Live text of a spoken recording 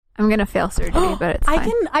I'm going to fail surgery, but it's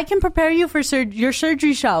fine. I can prepare you for your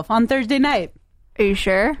surgery shelf on Thursday night. Are you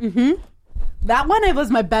sure? Mm-hmm. That one, it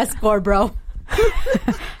was my best score, bro. All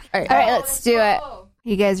right, let's do it.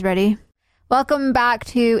 You guys ready? Welcome back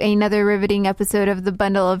to another riveting episode of The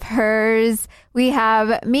Bundle of Hers. We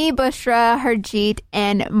have me, Bushra, Harjeet,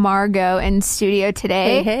 and Margot in studio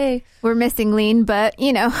today. Hey. We're missing Lean, but,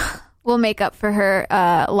 we'll make up for her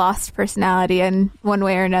lost personality in one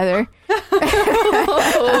way or another.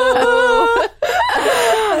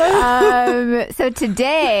 So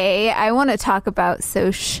today, I want to talk about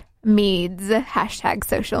social meds, hashtag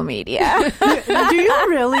social media. Do you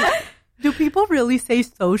really... Do people really say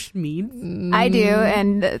social meds? I do,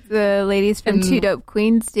 and the ladies from Two Dope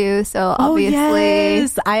Queens do, so obviously...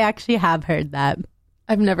 Yes, I actually have heard that.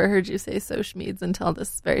 I've never heard you say social meds until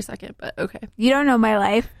this very second, but okay. You don't know my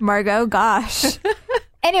life, Margot, gosh.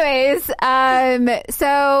 Anyways,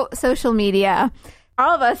 so social media.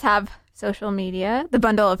 All of us have social media. The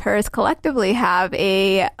Bundle of Hers collectively have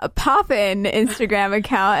a poppin' Instagram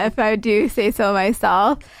account, if I do say so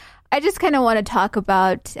myself. I just kind of want to talk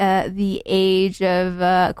about the age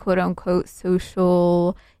of quote-unquote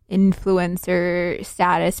social influencer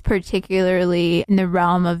status, particularly in the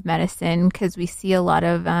realm of medicine, because we see a lot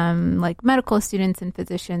of medical students and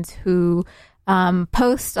physicians who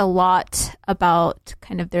post a lot about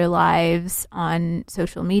kind of their lives on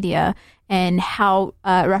social media and how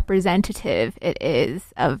representative it is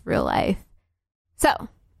of real life. So,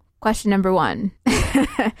 question number one.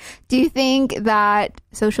 Do you think that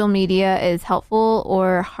social media is helpful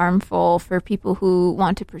or harmful for people who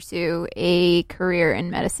want to pursue a career in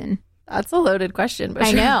medicine? That's a loaded question. But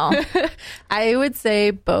I know. I would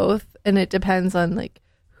say both, and it depends on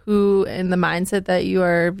who and the mindset that you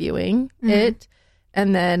are viewing it,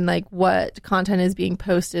 and then what content is being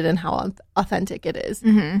posted and how authentic it is.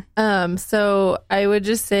 So I would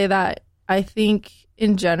just say that I think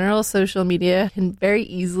in general, social media can very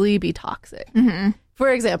easily be toxic. For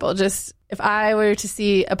example, just if I were to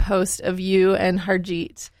see a post of you and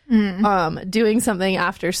Harjeet doing something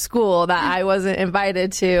after school that I wasn't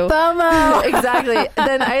invited to. FOMO! Exactly.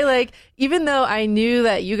 Then I even though I knew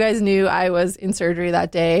that you guys knew I was in surgery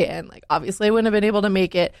that day and obviously I wouldn't have been able to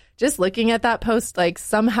make it, just looking at that post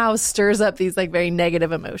somehow stirs up these very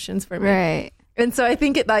negative emotions for me. Right. And so I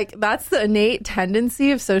think that's the innate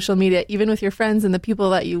tendency of social media, even with your friends and the people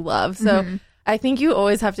that you love. So I think you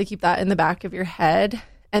always have to keep that in the back of your head.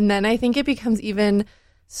 And then I think it becomes even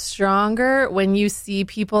stronger when you see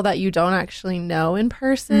people that you don't actually know in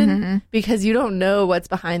person because you don't know what's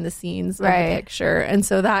behind the scenes of the picture. And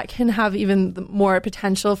so that can have even more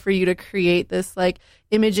potential for you to create this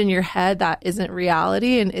image in your head that isn't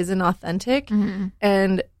reality and isn't authentic.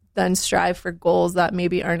 And then strive for goals that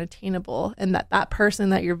maybe aren't attainable and that person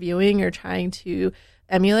that you're viewing or trying to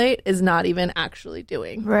emulate is not even actually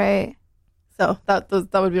doing. Right. So that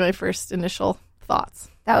would be my first initial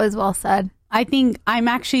thoughts. That was well said. I think I'm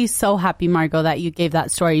actually so happy, Margot, that you gave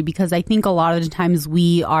that story because I think a lot of the times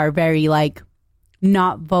we are very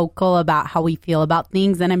not vocal about how we feel about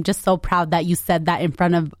things. And I'm just so proud that you said that in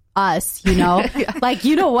front of us, you know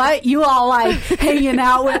what, you all hanging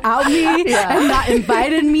out without me and not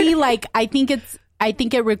invited me. I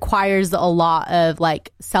think it requires a lot of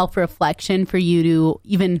self-reflection for you to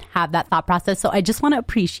even have that thought process. So I just want to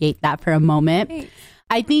appreciate that for a moment. Thanks.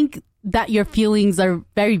 I think that your feelings are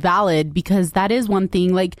very valid because that is one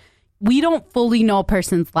thing, we don't fully know a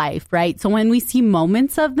person's life, right? So when we see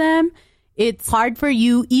moments of them, it's hard for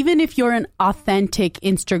you, even if you're an authentic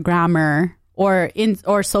Instagrammer or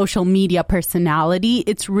social media personality,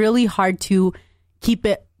 it's really hard to keep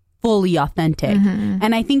it fully authentic.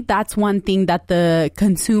 And I think that's one thing that the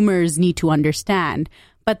consumers need to understand.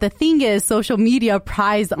 But the thing is, social media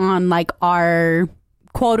prides on our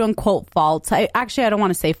quote unquote faults. I don't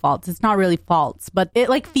want to say faults. It's not really faults, but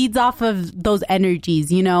it feeds off of those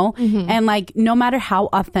energies, And no matter how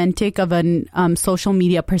authentic of an social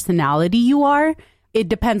media personality you are, it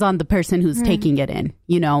depends on the person who's taking it in,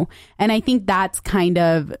 And I think that's kind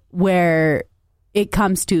of where it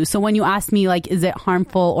comes to. So when you ask me, is it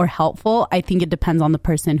harmful or helpful? I think it depends on the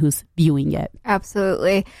person who's viewing it.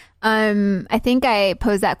 Absolutely. I think I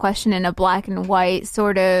posed that question in a black and white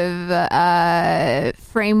sort of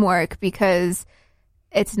framework because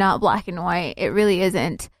it's not black and white. It really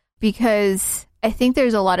isn't. Because I think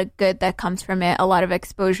there's a lot of good that comes from it, a lot of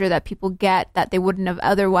exposure that people get that they wouldn't have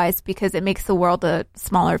otherwise because it makes the world a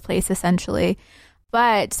smaller place, essentially.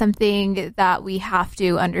 But something that we have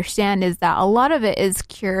to understand is that a lot of it is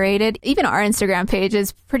curated. Even our Instagram page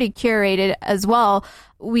is pretty curated as well.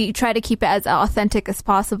 We try to keep it as authentic as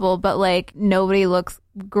possible, but like nobody looks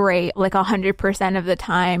great like 100% of the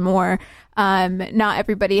time, or not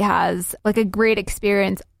everybody has like a great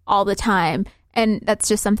experience all the time. And that's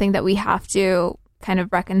just something that we have to kind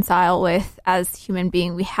of reconcile with as human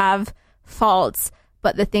beings. We have faults,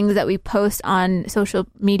 but the things that we post on social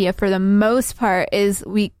media for the most part is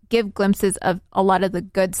we give glimpses of a lot of the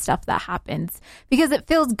good stuff that happens, because it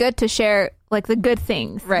feels good to share like the good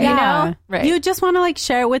things, right? You know? Right. You just want to like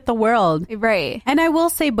share it with the world. Right. And I will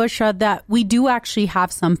say, Bushra, that we do actually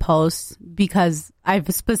have some posts because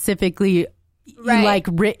I've specifically like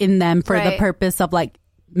written them for the purpose of like,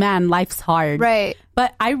 man, life's hard. Right.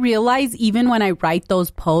 But I realize even when I write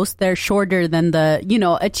those posts, they're shorter than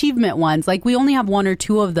the, achievement ones. Like we only have one or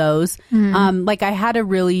two of those. Like I had a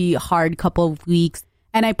really hard couple of weeks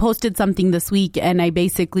and I posted something this week and I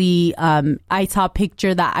basically, I saw a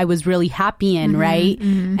picture that I was really happy in, right?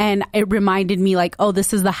 And it reminded me like, oh,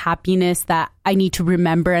 this is the happiness that I need to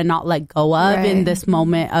remember and not let go of in this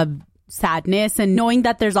moment of sadness, and knowing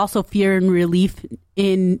that there's also fear and relief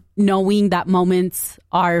in knowing that moments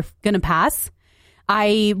are going to pass.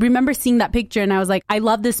 I remember seeing that picture and I was like, I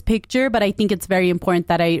love this picture, but I think it's very important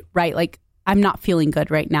that I write like, I'm not feeling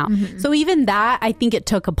good right now. So even that, I think it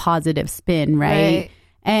took a positive spin, right?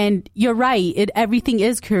 And you're right. Everything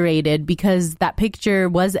is curated because that picture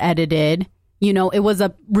was edited. It was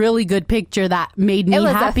a really good picture that made me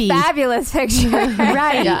happy. It was a fabulous picture.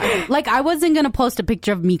 Right. Yeah. Like I wasn't going to post a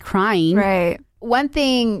picture of me crying. Right. One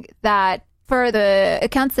thing that for the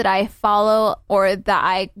accounts that I follow or that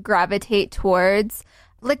I gravitate towards,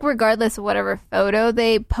 like regardless of whatever photo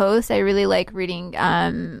they post, I really like reading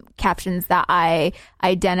captions that I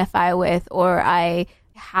identify with, or I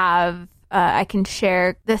have I can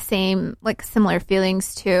share the same, like similar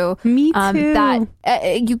feelings to. Me too.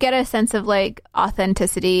 That you get a sense of like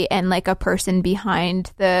authenticity and like a person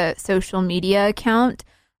behind the social media account.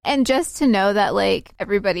 And just to know that like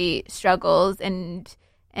everybody struggles and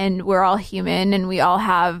we're all human and we all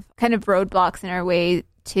have kind of roadblocks in our way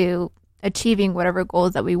to achieving whatever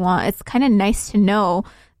goals that we want. It's kind of nice to know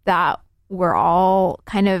that we're all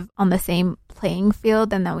kind of on the same playing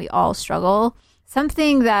field and that we all struggle.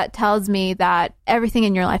 Something that tells me that everything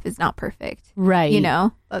in your life is not perfect. Right.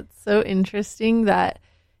 That's so interesting that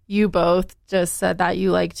you both just said that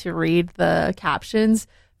you like to read the captions.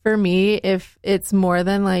 For me, if it's more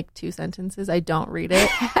than like 2 sentences, I don't read it.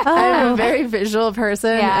 I'm a very visual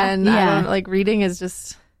person and I don't like reading is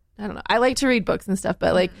just, I don't know. I like to read books and stuff,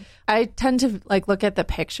 but like I tend to like look at the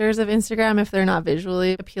pictures of Instagram. If they're not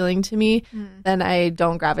visually appealing to me, then I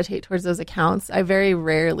don't gravitate towards those accounts. I very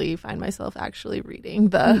rarely find myself actually reading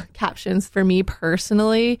the captions. For me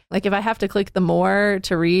personally, like if I have to click the more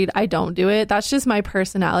to read, I don't do it. That's just my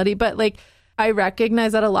personality. But like I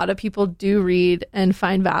recognize that a lot of people do read and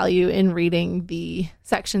find value in reading the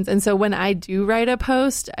sections. And so when I do write a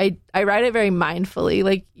post, I write it very mindfully.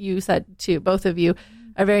 Like you said too, both of you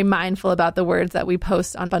are very mindful about the words that we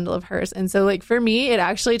post on Bundle of Hers. And so like for me, it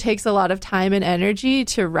actually takes a lot of time and energy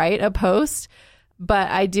to write a post,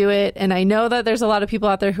 but I do it. And I know that there's a lot of people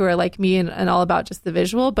out there who are like me and all about just the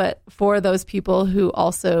visual, but for those people who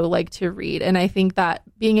also like to read. And I think that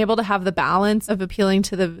being able to have the balance of appealing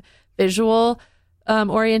to the visual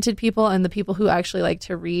oriented people and the people who actually like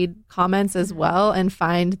to read comments as well and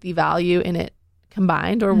find the value in it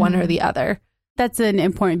combined or one or the other. That's an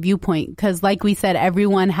important viewpoint because like we said,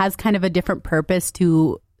 everyone has kind of a different purpose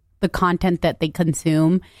to the content that they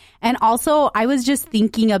consume. And also, I was just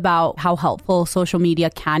thinking about how helpful social media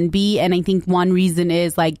can be. And I think one reason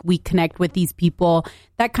is like we connect with these people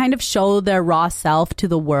that kind of show their raw self to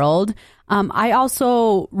the world. I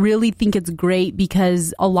also really think it's great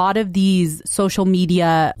because a lot of these social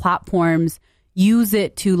media platforms use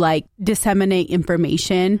it to like disseminate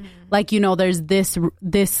information. Like, there's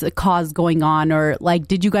this cause going on, or like,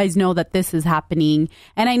 did you guys know that this is happening?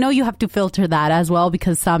 And I know you have to filter that as well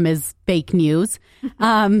because some is fake news.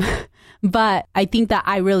 But I think that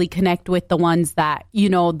I really connect with the ones that,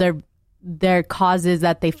 their causes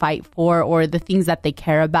that they fight for or the things that they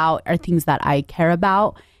care about are things that I care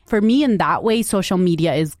about. For me, in that way, social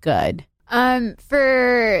media is good.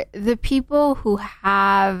 For the people who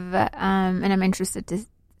have, and I'm interested to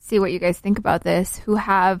see what you guys think about this, who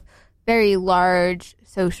have very large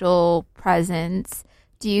social presence,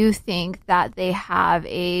 do you think that they have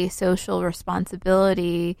a social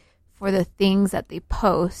responsibility for the things that they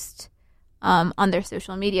post on their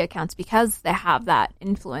social media accounts because they have that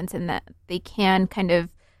influence and that they can kind of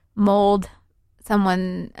mold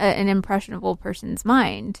an impressionable person's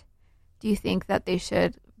mind, do you think that they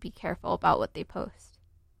should be careful about what they post?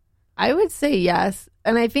 I would say yes.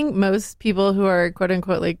 And I think most people who are quote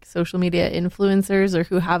unquote like social media influencers or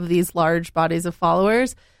who have these large bodies of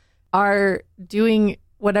followers are doing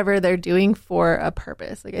whatever they're doing for a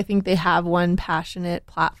purpose. Like I think they have one passionate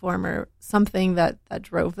platform or something that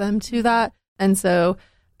drove them to that. And so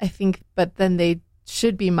I think, but then they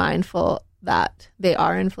should be mindful that they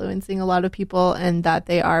are influencing a lot of people and that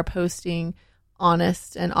they are posting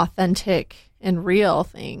honest and authentic and real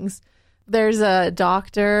things. There's a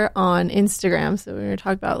doctor on Instagram, so we were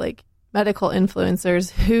talking about like medical influencers,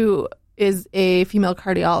 who is a female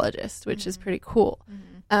cardiologist, which is pretty cool.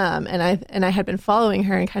 And I had been following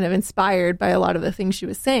her and kind of inspired by a lot of the things she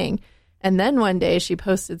was saying. And then one day she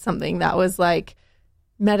posted something that was like,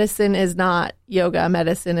 medicine is not yoga,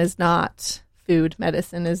 medicine is not food,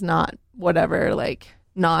 medicine is not whatever, like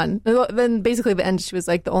then basically the end she was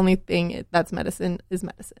like, the only thing that's medicine is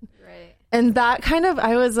medicine. Right. And that kind of,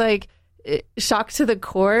 I was like shocked to the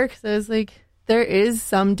core, because I was like, there is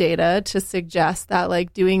some data to suggest that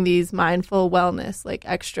like doing these mindful wellness, like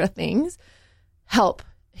extra things help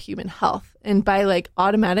human health. And by like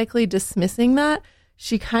automatically dismissing that,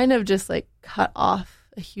 she kind of just like cut off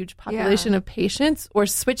a huge population of patients, or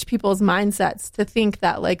switch people's mindsets to think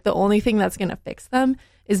that like the only thing that's going to fix them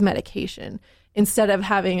is medication, instead of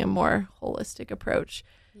having a more holistic approach.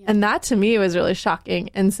 And that to me was really shocking.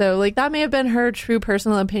 And so like that may have been her true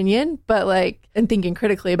personal opinion, but like, and thinking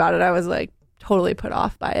critically about it, I was like totally put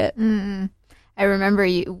off by it. I remember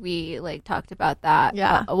we like talked about that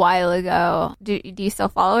a while ago. Do you still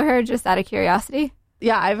follow her, just out of curiosity?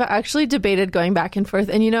 Yeah, I've actually debated going back and forth.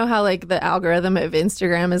 And you know how like the algorithm of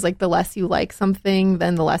Instagram is like the less you like something,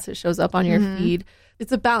 then the less it shows up on your feed.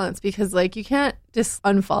 It's a balance, because like you can't just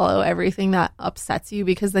unfollow everything that upsets you,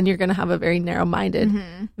 because then you're going to have a very narrow-minded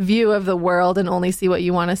view of the world and only see what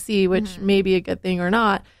you want to see, which may be a good thing or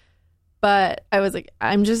not. But I was like,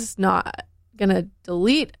 I'm just not going to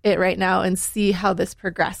delete it right now and see how this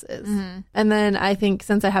progresses. And then I think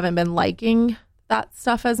since I haven't been liking that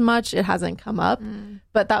stuff as much, it hasn't come up.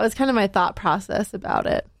 But that was kind of my thought process about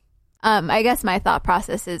it. I guess my thought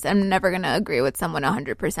process is I'm never going to agree with someone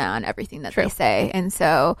 100% on everything that they say. And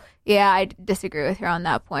so, yeah, I disagree with her on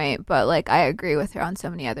that point, but like I agree with her on so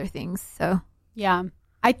many other things. So, yeah,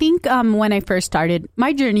 I think when I first started,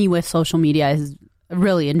 my journey with social media is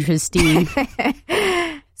really interesting.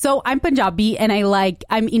 So I'm Punjabi and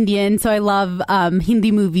I'm Indian. So I love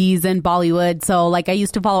Hindi movies and Bollywood. So like I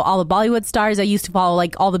used to follow all the Bollywood stars. I used to follow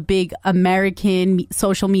like all the big American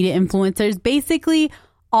social media influencers. Basically,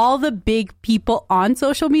 all the big people on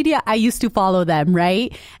social media, I used to follow them,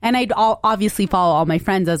 right? And I'd obviously follow all my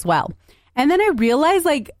friends as well. And then I realized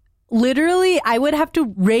like literally I would have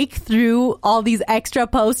to rake through all these extra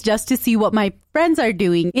posts just to see what my friends are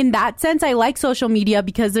doing. In that sense, I like social media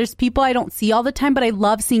because there's people I don't see all the time, but I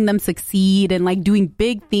love seeing them succeed and like doing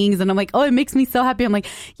big things. And I'm like, oh, it makes me so happy. I'm like,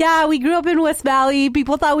 yeah, we grew up in West Valley.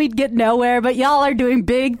 People thought we'd get nowhere, but y'all are doing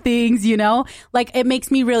big things, you know? Like it makes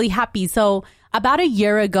me really happy. So about a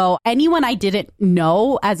year ago, anyone I didn't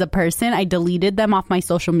know as a person, I deleted them off my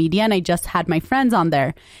social media and I just had my friends on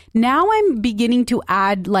there. Now I'm beginning to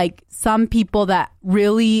add like some people that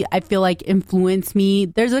really I feel like influence me.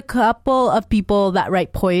 There's a couple of people that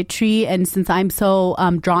write poetry, and since I'm so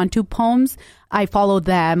drawn to poems, I follow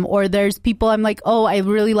them. Or there's people I'm like, oh, I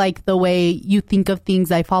really like the way you think of things.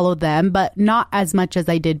 I follow them, but not as much as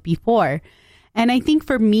I did before. And I think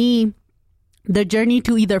for me, the journey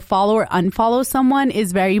to either follow or unfollow someone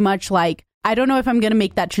is very much like, I don't know if I'm going to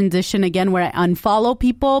make that transition again where I unfollow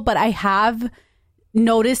people, but I have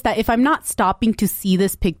noticed that if I'm not stopping to see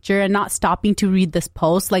this picture and not stopping to read this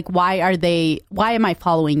post, like why am I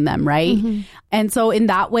following them, right? And so in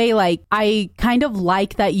that way, like I kind of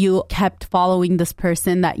like that you kept following this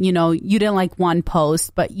person that, you know, you didn't like one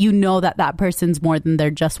post, but you know that that person's more than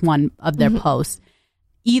they're just one of their posts.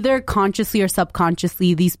 Either consciously or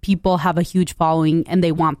subconsciously, these people have a huge following and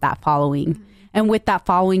they want that following. And with that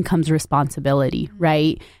following comes responsibility,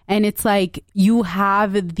 right? And it's like you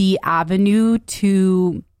have the avenue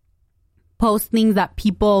to post things that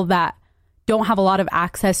people that don't have a lot of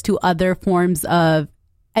access to other forms of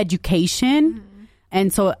education.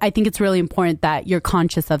 And so I think it's really important that you're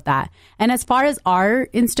conscious of that. And as far as our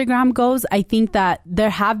Instagram goes, I think that there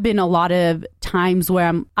have been a lot of times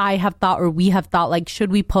where I have thought, or we have thought, like, should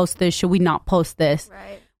we post this? Should we not post this?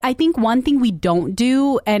 Right. I think one thing we don't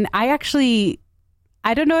do, and I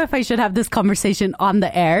don't know if I should have this conversation on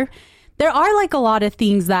the air. There are like a lot of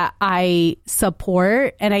things that I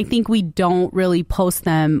support, and I think we don't really post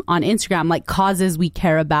them on Instagram, like causes we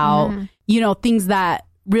care about. things that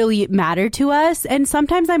really matter to us. And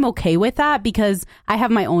sometimes I'm okay with that because I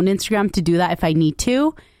have my own Instagram to do that if I need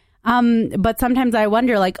to. But sometimes I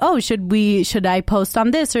wonder like, oh, should I post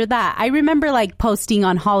on this or that? I remember like posting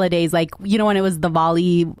on holidays, like, when it was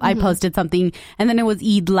Diwali, I posted something, and then it was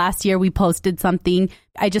Eid last year, we posted something.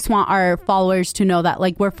 I just want our followers to know that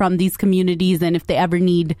like we're from these communities, and if they ever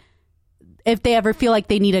feel like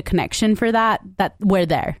they need a connection for that we're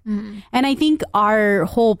there. And I think our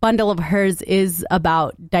whole bundle of hers is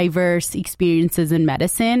about diverse experiences in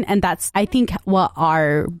medicine. And that's, I think, what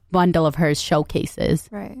our bundle of hers showcases.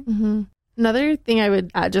 Right. Another thing I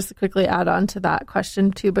would just quickly add on to that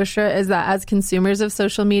question too, Bushra, is that as consumers of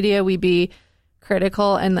social media, we be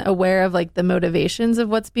critical and aware of like the motivations of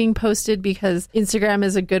what's being posted, because Instagram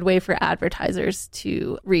is a good way for advertisers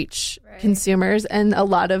to reach consumers, and a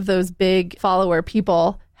lot of those big follower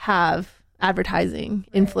people have advertising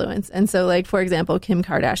influence. And so like, for example, Kim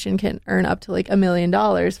Kardashian can earn up to like $1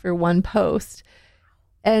 million for one post.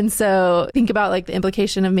 And so think about like the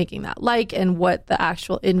implication of making that like, and what the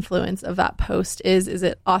actual influence of that post is. Is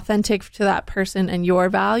it authentic to that person and your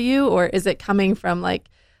value, or is it coming from like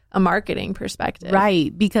a marketing perspective?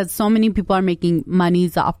 Right, because so many people are making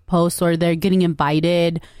monies off posts, or they're getting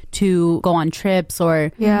invited to go on trips,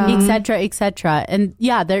 or et cetera, et cetera. And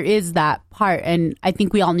yeah, there is that part. And I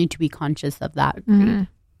think we all need to be conscious of that.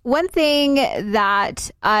 One thing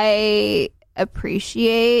that I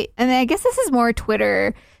appreciate, and I guess this is more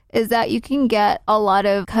Twitter, is that you can get a lot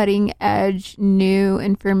of cutting edge new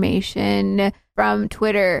information from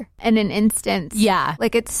Twitter in an instance. Yeah.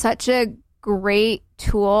 Like, it's such a great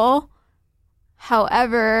tool.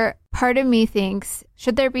 However, part of me thinks,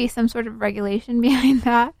 should there be some sort of regulation behind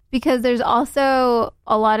that? Because there's also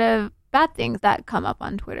a lot of bad things that come up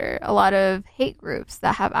on Twitter, a lot of hate groups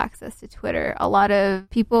that have access to Twitter, a lot of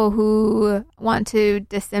people who want to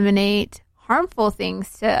disseminate harmful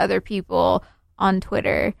things to other people on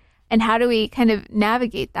Twitter. And how do we kind of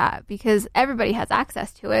navigate that? Because everybody has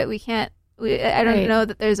access to it. I don't know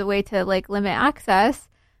that there's a way to like limit access.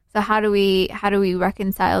 So how do we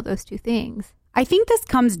reconcile those two things? I think this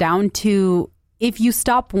comes down to, if you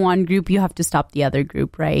stop one group, you have to stop the other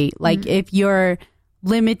group, right? Like if you're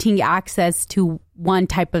limiting access to one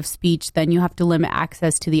type of speech, then you have to limit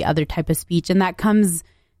access to the other type of speech. And that comes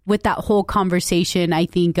with that whole conversation, I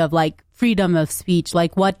think, of like freedom of speech.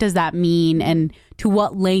 Like, what does that mean? And to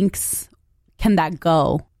what lengths can that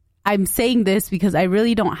go? I'm saying this because I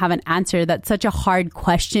really don't have an answer. That's such a hard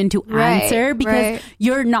question to answer, because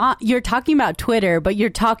you're talking about Twitter, but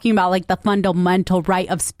you're talking about like the fundamental right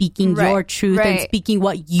of speaking your truth and speaking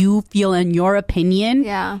what you feel in your opinion.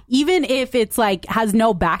 Yeah. Even if it's like has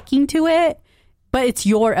no backing to it, but it's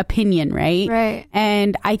your opinion, right? Right.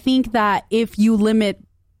 And I think that if you limit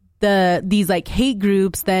these like hate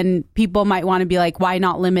groups, then people might want to be like, why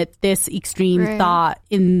not limit this extreme thought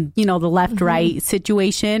in, the left-right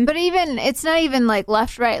situation? But even, it's not even like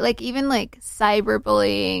left-right, like even like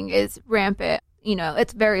cyberbullying is rampant.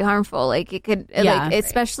 It's very harmful. Like it could, like,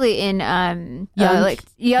 especially in young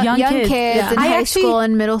kids in high school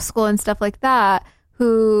and middle school and stuff like that,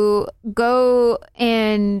 who go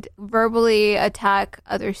and verbally attack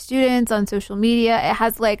other students on social media. It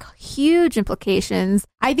has like huge implications.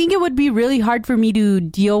 I think it would be really hard for me to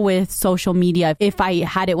deal with social media if I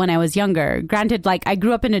had it when I was younger. Granted, like I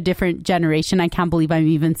grew up in a different generation. I can't believe I'm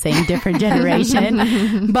even saying different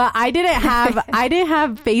generation. But I didn't have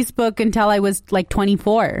Facebook until I was like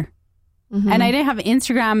 24. And I didn't have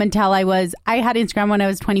Instagram until I had Instagram when I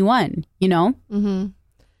was 21,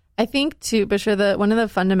 I think too, Bushra, one of the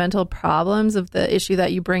fundamental problems of the issue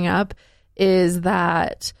that you bring up is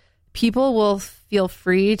that people will feel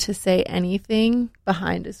free to say anything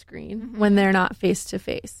behind a screen when they're not face to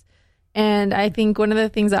face. And I think one of the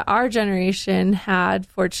things that our generation had,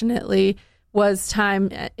 fortunately, was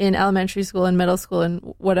time in elementary school and middle school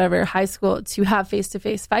and whatever, high school, to have face to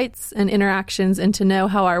face fights and interactions, and to know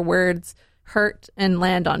how our words hurt and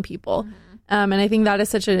land on people. And I think that is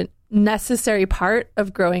such a necessary part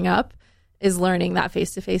of growing up, is learning that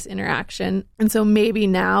face-to-face interaction. And so maybe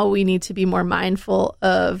now we need to be more mindful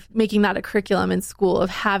of making that a curriculum in school, of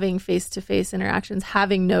having face-to-face interactions,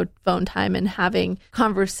 having no phone time, and having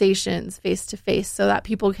conversations face-to-face, so that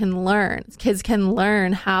people can learn, kids can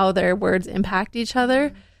learn how their words impact each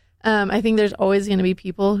other. I think there's always going to be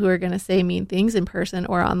people who are going to say mean things in person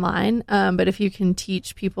or online. But if you can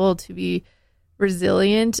teach people to be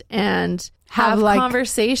resilient and have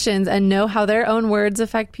conversations and know how their own words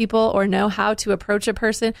affect people, or know how to approach a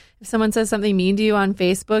person. If someone says something mean to you on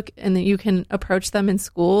Facebook, and then you can approach them in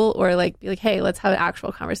school, or like be like, hey, let's have an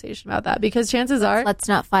actual conversation about that, because chances are, let's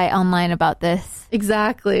not fight online about this.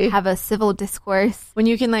 Exactly. Have a civil discourse. When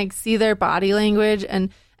you can like see their body language,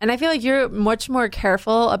 and I feel like you're much more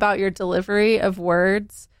careful about your delivery of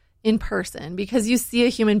words in person, because you see a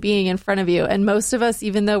human being in front of you. And most of us,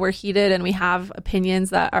 even though we're heated and we have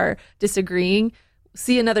opinions that are disagreeing,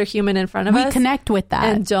 see another human in front of us. We connect with that.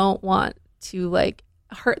 And don't want to like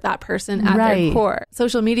hurt that person at their core.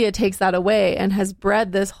 Social media takes that away and has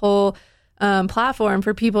bred this whole platform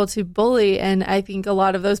for people to bully. And I think a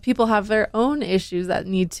lot of those people have their own issues that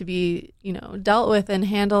need to be, dealt with and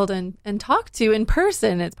handled and talked to in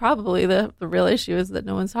person. It's probably the real issue is that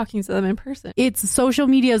no one's talking to them in person. It's social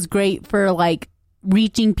media is great for like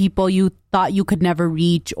reaching people you thought you could never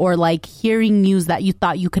reach, or like hearing news that you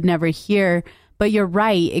thought you could never hear. But you're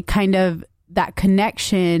right. It kind of, that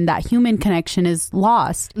connection, that human connection is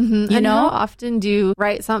lost. Mm-hmm. You know, how often do you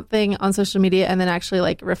write something on social media and then actually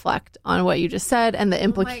like reflect on what you just said and the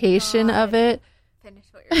implication of it? Finish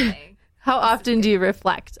what you're saying. How often do you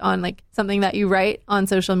reflect on like something that you write on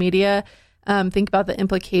social media? Think about the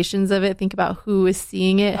implications of it. Think about who is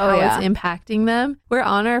seeing it, how it's impacting them. We're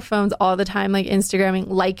on our phones all the time, like Instagramming,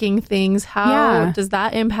 liking things. How does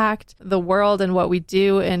that impact the world and what we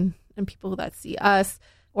do and people that see us?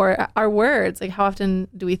 Or our words, like how often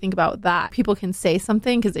do we think about that? People can say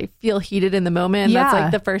something because they feel heated in the moment. And that's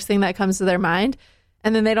like the first thing that comes to their mind.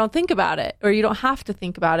 And then they don't think about it, or you don't have to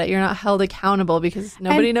think about it. You're not held accountable because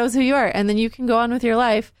nobody knows who you are. And then you can go on with your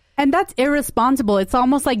life. And that's irresponsible. It's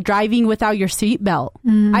almost like driving without your seatbelt.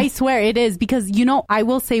 I swear it is, because, I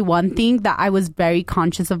will say one thing that I was very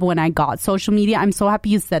conscious of when I got social media. I'm so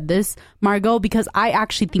happy you said this, Margot, because I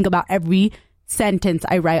actually think about every sentence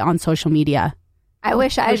I write on social media. I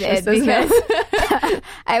wish I did, because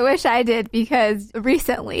I wish I did, because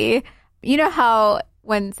recently, you know how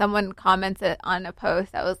when someone comments it on a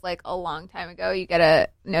post that was like a long time ago, you get a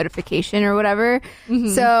notification or whatever. Mm-hmm.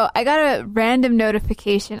 So I got a random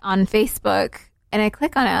notification on Facebook and I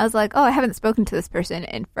click on it. I was like, oh, I haven't spoken to this person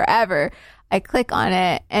in forever. I click on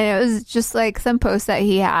it and it was just like some post that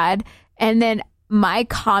he had. And then my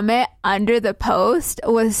comment under the post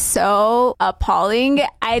was so appalling.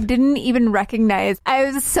 I didn't even recognize. I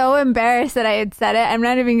was so embarrassed that I had said it. I'm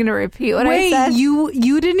not even going to repeat what I said.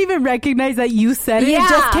 You didn't even recognize that you said it? Yeah. It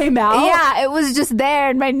just came out? Yeah, it was just there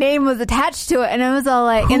and my name was attached to it. And I was all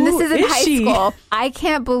like, and this is in high school. I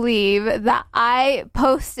can't believe that I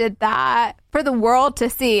posted that for the world to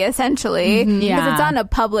see, essentially. Mm-hmm. Because it's on a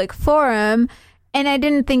public forum and I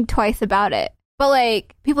didn't think twice about it. But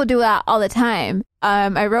like people do that all the time.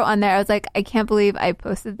 I wrote on there, I was like, I can't believe I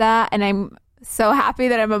posted that. And I'm so happy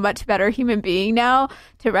that I'm a much better human being now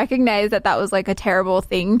to recognize that that was like a terrible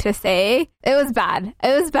thing to say. It was bad.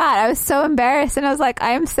 It was bad. I was so embarrassed. And I was like,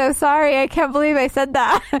 I am so sorry. I can't believe I said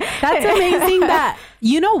that. That's amazing that,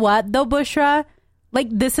 you know what though, Bushra? Like,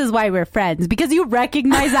 this is why we're friends, because you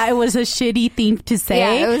recognize that it was a shitty thing to say.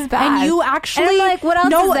 Yeah, it was bad. And you actually... And I'm like, what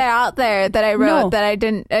else is there out there that I wrote that I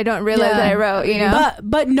don't realize that I wrote, you know?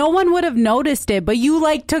 But no one would have noticed it. But you,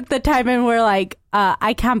 like, took the time and were like,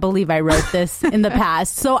 I can't believe I wrote this in the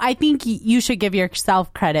past. So I think you should give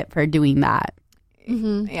yourself credit for doing that.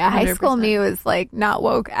 Mm-hmm. Yeah, 100%. High school me was like not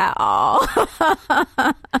woke at all.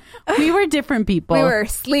 We were different people. We were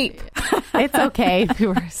asleep. It's okay.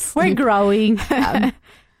 We're growing.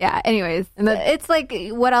 Yeah. Anyways, it's like,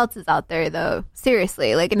 what else is out there though?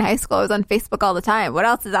 Seriously, like in high school, I was on Facebook all the time. What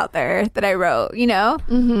else is out there that I wrote? You know.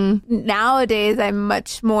 Mm-hmm. Nowadays, I'm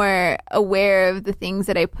much more aware of the things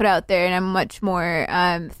that I put out there, and I'm much more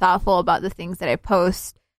thoughtful about the things that I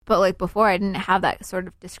post. But like before, I didn't have that sort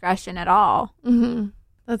of discretion at all. Mm-hmm.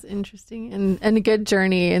 That's interesting and a good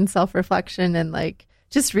journey in self-reflection and like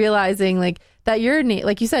just realizing like that your name,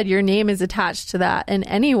 like you said, your name is attached to that and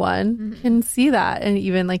anyone can see that. And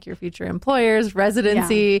even like your future employers,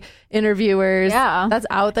 residency, interviewers, that's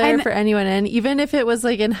out there for anyone. And even if it was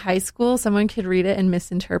like in high school, someone could read it and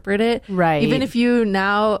misinterpret it. Right. Even if you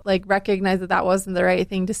now like recognize that that wasn't the right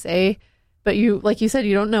thing to say. But you, like you said,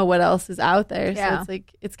 you don't know what else is out there. So it's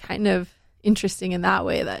like, it's kind of interesting in that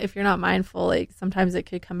way, that if you're not mindful, like sometimes it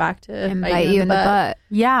could come back to bite you in the butt.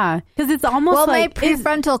 Yeah, because it's almost like my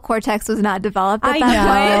prefrontal cortex was not developed at I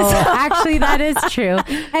that know. point. So. Actually, that is true.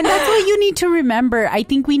 And that's what you need to remember. I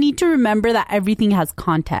think we need to remember that everything has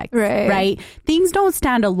context, right? Things don't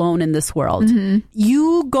stand alone in this world.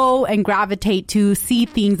 You go and gravitate to see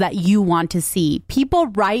things that you want to see. People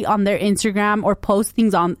write on their Instagram or post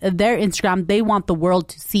things on their Instagram they want the world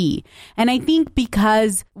to see. And I think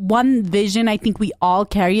because one vision I think we all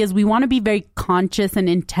carry is we want to be very conscious and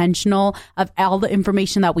intentional of all the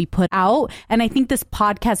information that we put out. And I think this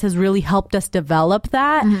podcast has really helped us develop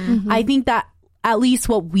that. I think that at least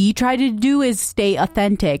what we try to do is stay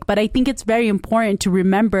authentic. But I think it's very important to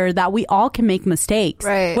remember that we all can make mistakes.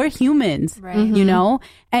 We're humans, you know,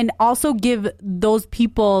 and also give those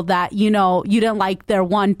people that, you know, you didn't like their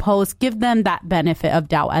one post, give them that benefit of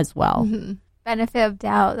doubt as well. Benefit of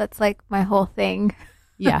doubt. That's like my whole thing.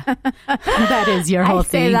 Yeah, that is your whole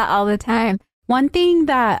thing. I say that all the time. One thing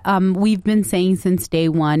that we've been saying since day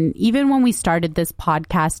one, even when we started this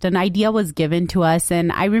podcast, an idea was given to us.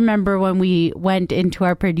 And I remember when we went into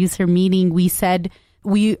our producer meeting, we said,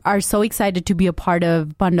 we are so excited to be a part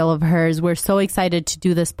of Bundle of Hers. We're so excited to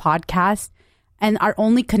do this podcast. And our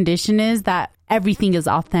only condition is that everything is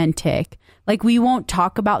authentic. Like, we won't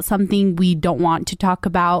talk about something we don't want to talk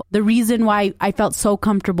about. The reason why I felt so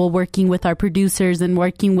comfortable working with our producers and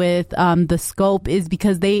working with the scope is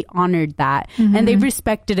because they honored that. And they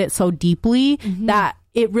respected it so deeply that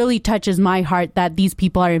it really touches my heart that these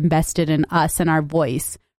people are invested in us and our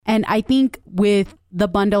voice. And I think with the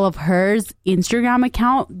Bundle of Hers Instagram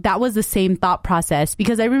account, that was the same thought process,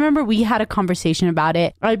 because I remember we had a conversation about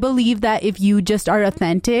it. I believe that if you just are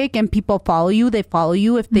authentic and people follow you, they follow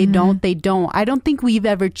you. If they don't, they don't. I don't think we've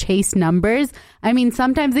ever chased numbers. I mean,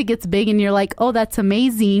 sometimes it gets big and you're like, oh, that's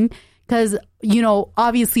amazing. Because, you know,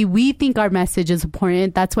 obviously we think our message is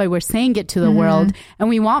important. That's why we're saying it to the world. And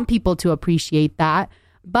we want people to appreciate that.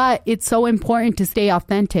 But it's so important to stay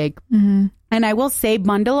authentic. And I will say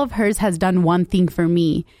Bundle of Hers has done one thing for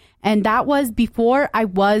me. And that was, before I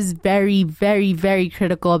was very, very, very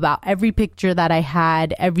critical about every picture that I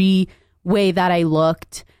had, every way that I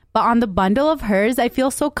looked. But on the Bundle of Hers, I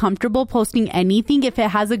feel so comfortable posting anything if it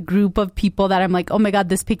has a group of people that I'm like, oh my God,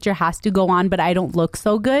 this picture has to go on, but I don't look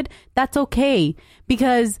so good. That's okay.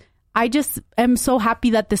 Because I just am so happy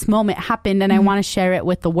that this moment happened and I want to share it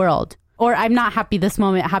with the world. Or I'm not happy this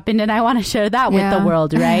moment happened and I want to share that with the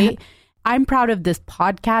world, right? I'm proud of this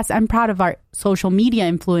podcast. I'm proud of our social media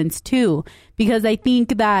influence too, because I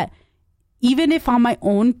think that even if on my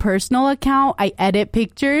own personal account, I edit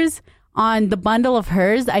pictures, on the Bundle of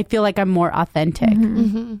Hers, I feel like I'm more authentic.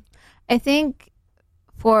 I think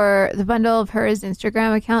for the Bundle of Hers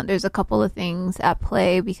Instagram account, there's a couple of things at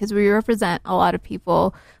play, because we represent a lot of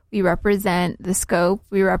people. We represent the Scope.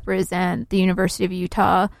 We represent the University of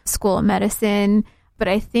Utah School of Medicine. But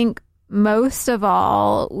I think most of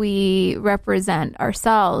all, we represent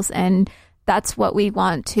ourselves, and that's what we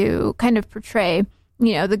want to kind of portray,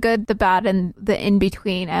 you know, the good, the bad, and the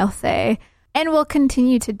in-between, I'll say, and we'll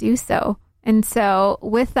continue to do so. And so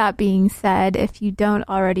with that being said, if you don't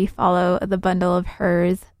already follow the Bundle of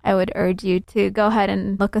Hers, I would urge you to go ahead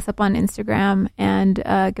and look us up on Instagram and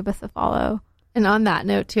give us a follow. And on that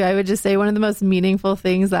note, too, I would just say one of the most meaningful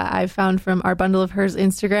things that I've found from our Bundle of Hers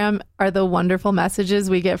Instagram are the wonderful messages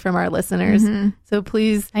we get from our listeners. So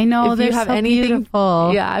please, I know, if you have anything,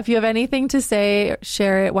 beautiful. if you have anything to say,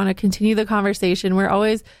 share it, want to continue the conversation, we're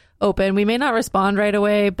always open. We may not respond right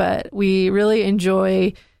away, but we really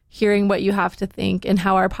enjoy hearing what you have to think and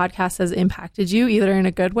how our podcast has impacted you, either in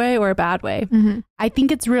a good way or a bad way. I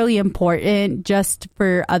think it's really important just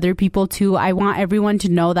for other people too. I want everyone to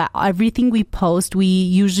know that everything we post, we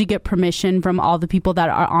usually get permission from all the people that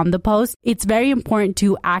are on the post. It's very important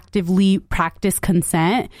to actively practice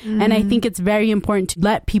consent. And I think it's very important to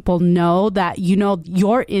let people know that, you know,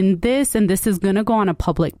 you're in this and this is going to go on a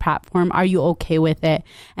public platform. Are you okay with it?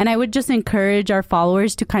 And I would just encourage our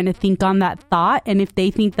followers to kind of think on that thought. And if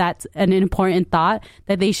they think that's an important thought,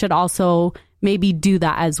 that they should also maybe do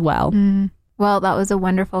that as well. Well, that was a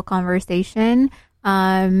wonderful conversation.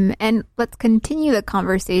 And let's continue the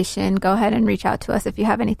conversation. Go ahead and reach out to us if you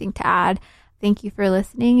have anything to add. Thank you for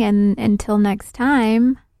listening. And until next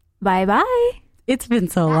time, bye-bye. It's been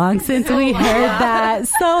so long since we heard that.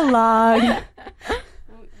 So long.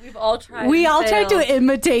 We've all tried. We all tried to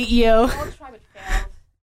imitate you. All tried but failed.